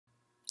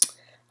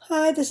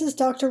Hi, this is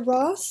Dr.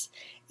 Ross,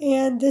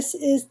 and this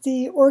is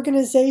the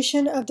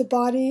Organization of the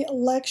Body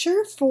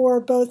lecture for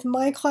both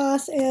my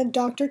class and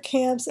Dr.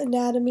 Camp's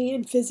Anatomy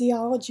and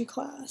Physiology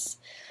class.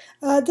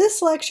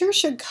 This lecture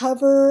should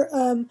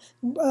cover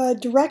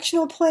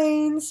directional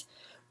planes,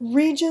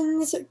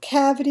 regions,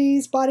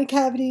 cavities, body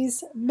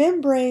cavities,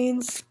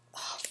 membranes.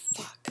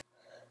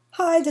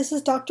 Hi, this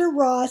is Dr.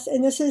 Ross,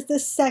 and this is the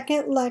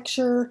second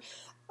lecture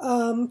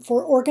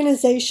for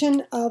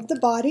organization of the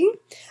body.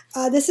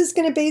 This is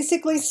going to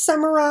basically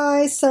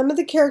summarize some of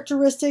the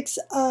characteristics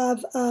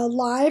of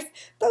life,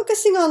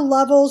 focusing on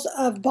levels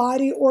of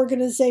body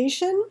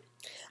organization.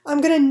 I'm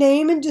going to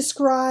name and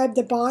describe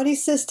the body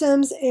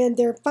systems and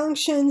their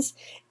functions,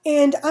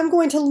 and I'm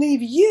going to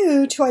leave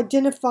you to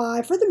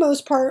identify, for the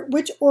most part,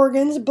 which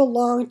organs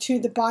belong to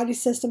the body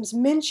systems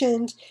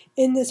mentioned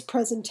in this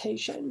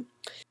presentation.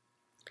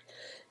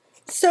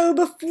 So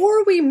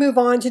before we move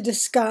on to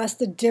discuss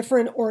the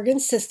different organ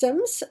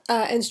systems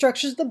and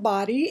structures of the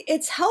body,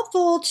 it's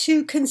helpful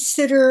to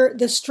consider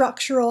the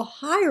structural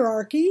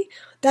hierarchy,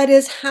 that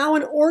is, how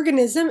an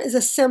organism is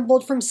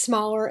assembled from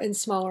smaller and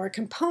smaller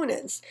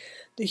components.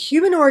 The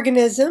human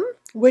organism,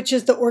 which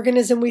is the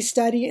organism we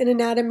study in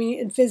anatomy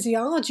and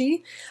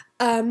physiology,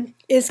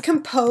 is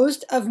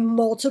composed of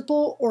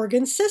multiple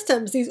organ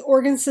systems. These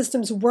organ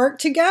systems work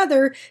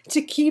together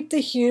to keep the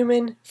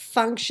human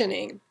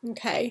functioning,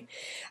 okay?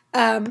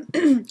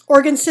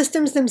 Organ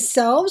systems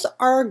themselves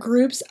are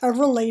groups of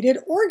related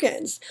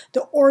organs.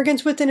 The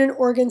organs within an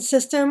organ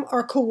system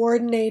are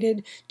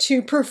coordinated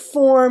to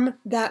perform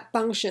that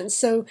function.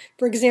 So,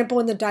 for example,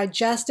 in the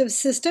digestive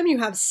system, you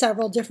have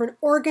several different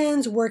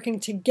organs working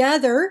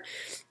together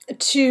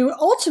to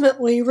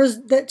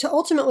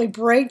ultimately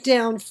break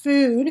down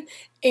food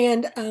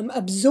and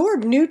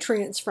absorb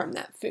nutrients from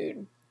that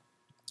food.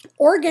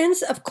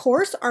 Organs, of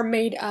course, are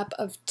made up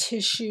of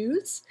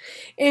tissues,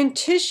 and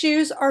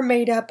tissues are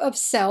made up of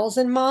cells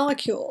and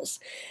molecules.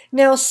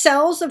 Now,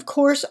 cells, of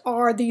course,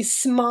 are the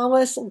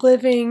smallest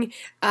living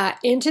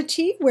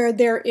entity where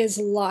there is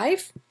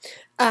life.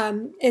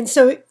 And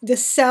so the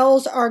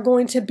cells are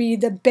going to be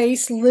the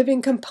base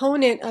living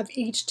component of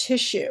each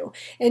tissue.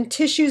 And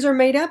tissues are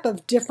made up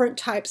of different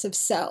types of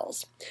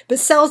cells. But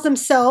cells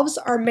themselves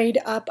are made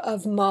up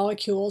of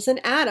molecules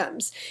and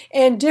atoms.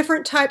 And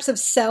different types of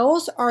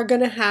cells are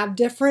going to have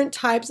different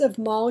types of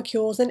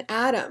molecules and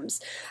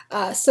atoms.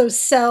 So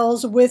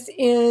cells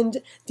within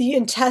the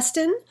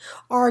intestine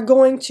are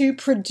going to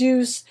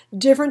produce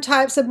different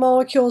types of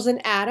molecules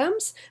and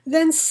atoms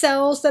than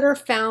cells that are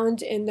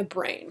found in the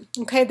brain.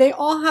 Okay, they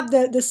all have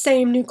the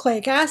same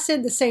nucleic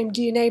acid, the same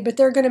DNA, but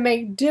they're going to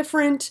make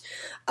different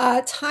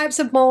types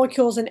of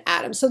molecules and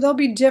atoms. So they'll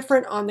be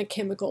different on the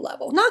chemical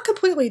level. Not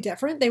completely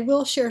different. They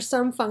will share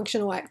some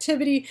functional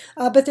activity,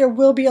 but there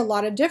will be a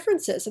lot of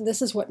differences, and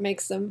this is what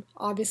makes them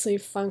obviously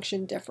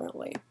function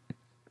differently.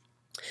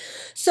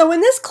 So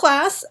in this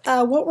class,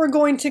 what we're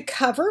going to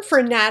cover for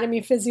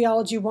Anatomy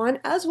Physiology 1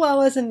 as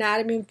well as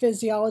Anatomy and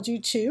Physiology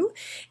 2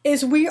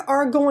 is we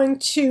are going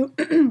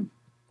to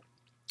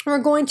we're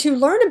going to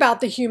learn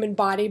about the human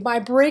body by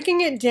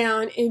breaking it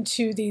down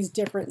into these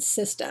different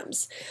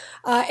systems.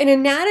 In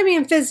Anatomy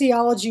and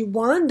Physiology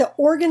 1, the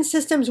organ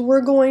systems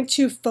we're going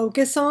to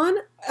focus on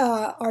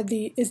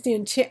is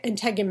the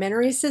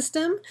integumentary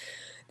system,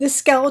 the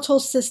skeletal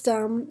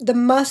system, the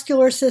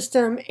muscular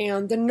system,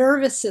 and the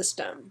nervous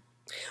system.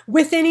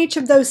 Within each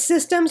of those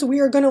systems,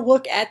 we are going to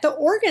look at the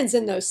organs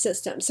in those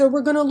systems. So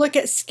we're going to look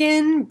at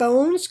skin,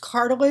 bones,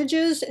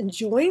 cartilages, and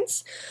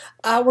joints.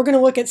 We're going to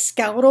look at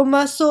skeletal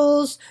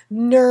muscles,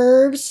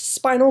 nerves,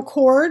 spinal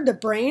cord, the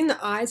brain, the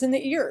eyes, and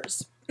the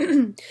ears.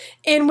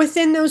 And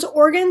within those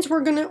organs,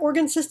 we're going to look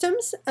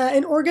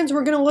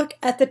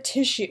at the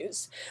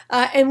tissues.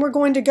 And we're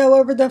going to go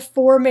over the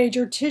 4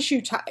 major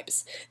tissue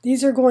types.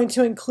 These are going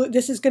to include,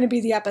 this is going to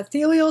be the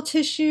epithelial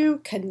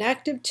tissue,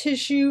 connective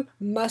tissue,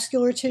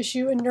 muscular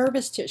tissue, and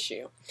nervous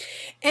tissue.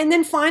 And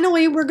then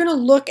finally, we're going to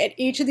look at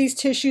each of these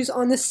tissues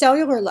on the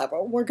cellular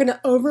level. We're going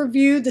to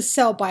overview the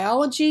cell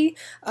biology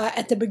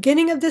at the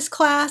beginning of this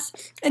class,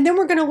 and then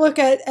we're going to look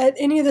at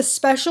any of the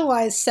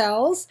specialized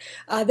cells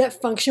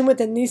that function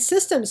within these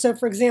systems. So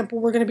for example,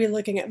 we're going to be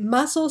looking at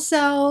muscle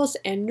cells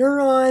and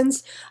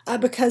neurons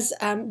because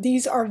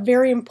these are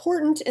very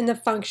important in the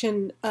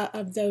function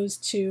of those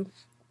two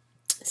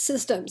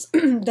systems,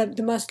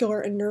 the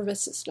muscular and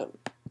nervous system.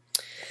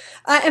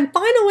 And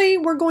finally,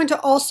 we're going to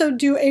also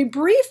do a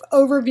brief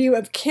overview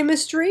of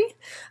chemistry,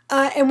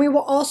 and we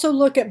will also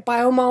look at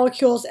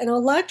biomolecules and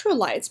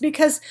electrolytes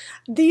because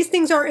these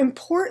things are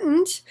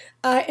important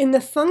in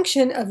the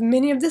function of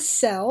many of the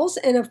cells,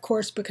 and of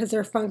course, because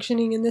they're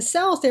functioning in the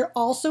cells, they're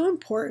also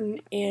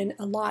important in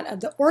a lot of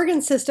the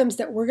organ systems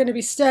that we're going to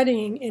be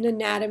studying in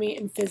Anatomy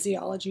and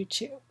Physiology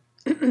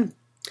 2.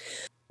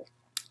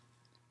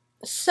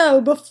 So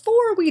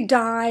before we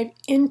dive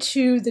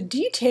into the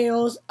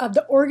details of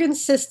the organ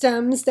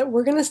systems that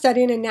we're going to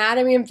study in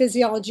Anatomy and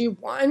Physiology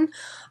 1,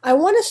 I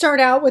want to start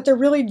out with a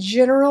really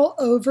general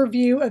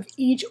overview of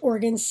each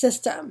organ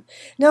system.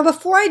 Now,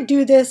 before I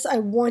do this, I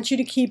want you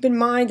to keep in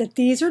mind that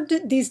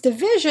these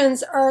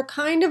divisions are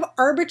kind of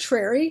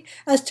arbitrary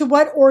as to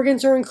what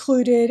organs are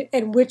included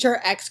and which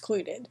are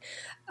excluded.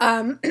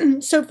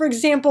 So for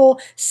example,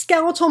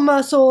 skeletal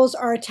muscles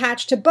are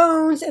attached to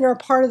bones and are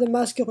part of the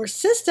muscular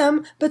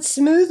system, but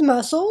smooth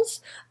muscles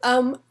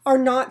are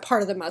not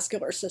part of the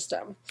muscular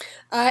system.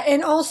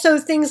 And also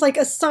things like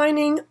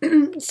assigning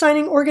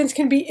organs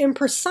can be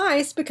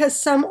imprecise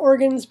because some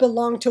organs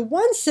belong to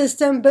one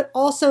system, but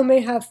also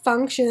may have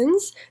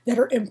functions that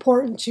are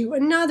important to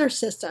another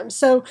system.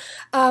 So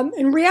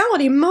in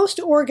reality, most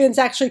organs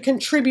actually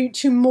contribute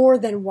to more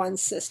than one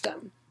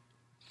system.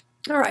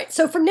 All right,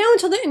 so from now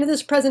until the end of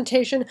this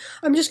presentation,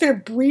 I'm just going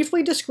to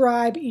briefly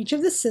describe each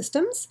of the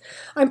systems.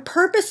 I'm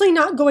purposely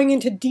not going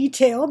into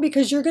detail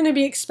because you're going to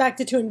be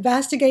expected to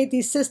investigate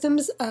these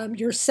systems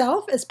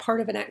yourself as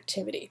part of an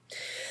activity.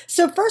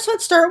 So first,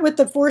 let's start with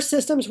the 4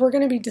 systems we're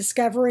going to be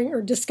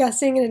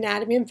discussing in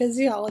anatomy and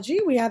physiology.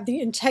 We have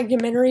the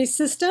integumentary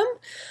system,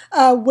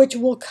 which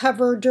we'll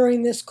cover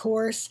during this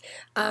course.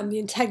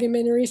 The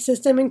integumentary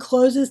system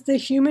encloses the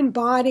human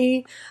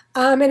body,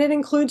 and it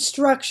includes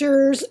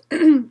structures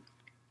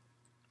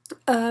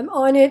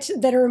on it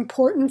that are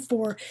important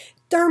for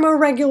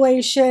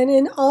thermoregulation,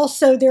 and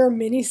also there are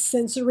many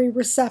sensory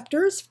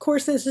receptors. Of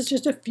course, this is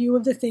just a few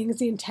of the things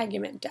the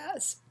integument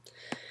does.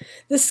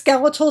 The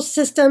skeletal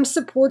system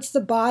supports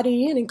the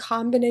body, and in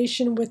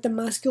combination with the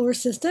muscular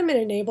system, it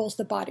enables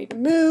the body to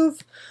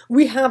move.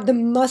 We have the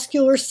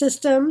muscular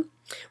system,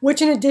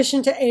 which in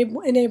addition to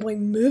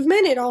enabling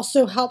movement, it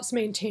also helps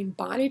maintain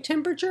body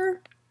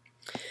temperature.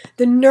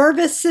 The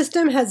nervous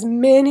system has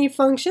many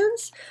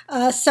functions.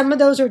 Some of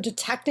those are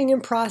detecting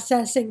and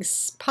processing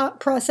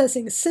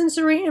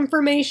sensory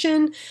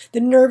information. The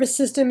nervous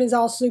system is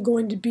also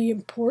going to be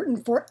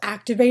important for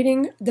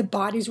activating the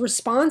body's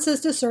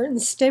responses to certain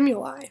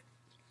stimuli.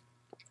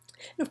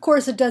 And of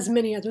course, it does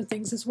many other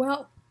things as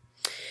well.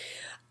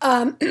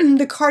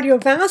 The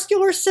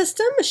cardiovascular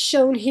system,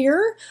 shown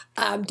here,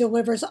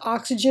 delivers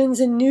oxygens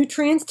and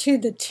nutrients to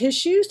the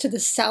tissues, to the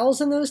cells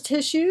in those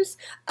tissues.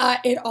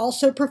 It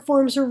also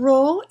performs a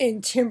role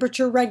in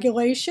temperature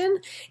regulation,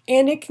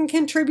 and it can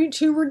contribute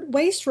to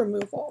waste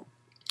removal.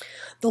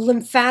 The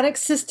lymphatic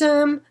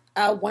system,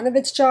 one of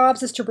its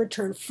jobs is to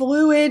return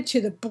fluid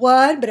to the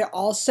blood, but it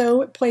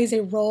also plays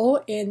a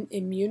role in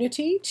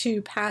immunity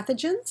to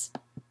pathogens.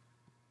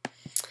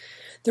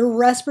 The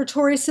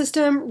respiratory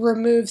system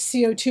removes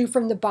CO2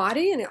 from the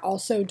body, and it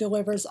also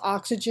delivers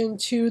oxygen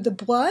to the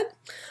blood.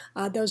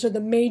 Those are the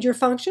major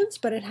functions,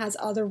 but it has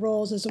other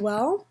roles as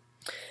well.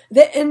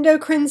 The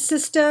endocrine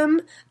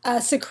system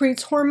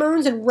secretes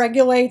hormones and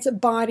regulates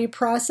body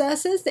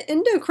processes. The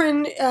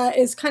endocrine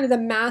is kind of the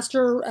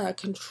master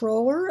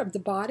controller of the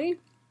body.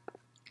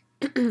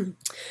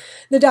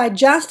 The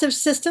digestive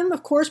system,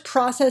 of course,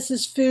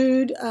 processes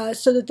food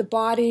so that the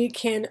body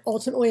can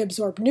ultimately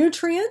absorb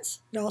nutrients.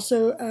 It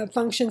also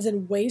functions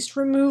in waste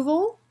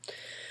removal.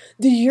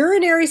 The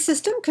urinary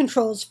system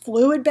controls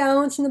fluid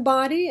balance in the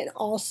body and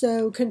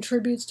also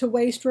contributes to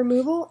waste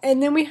removal.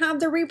 And then we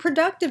have the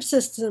reproductive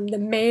system, the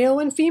male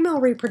and female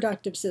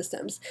reproductive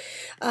systems.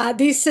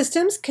 These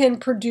systems can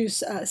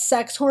produce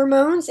sex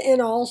hormones, and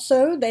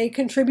also they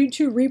contribute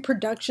to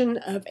reproduction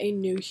of a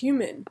new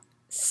human.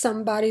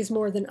 Some bodies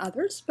more than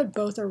others, but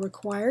both are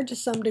required to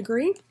some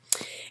degree.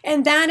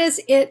 And that is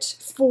it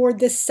for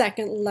this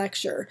second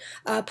lecture.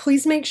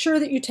 Please make sure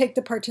that you take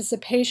the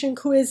participation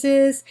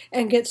quizzes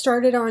and get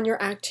started on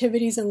your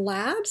activities and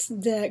labs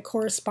that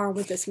correspond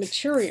with this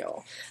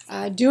material.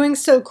 Doing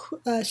so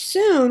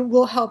soon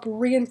will help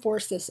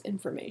reinforce this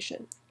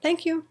information.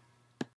 Thank you.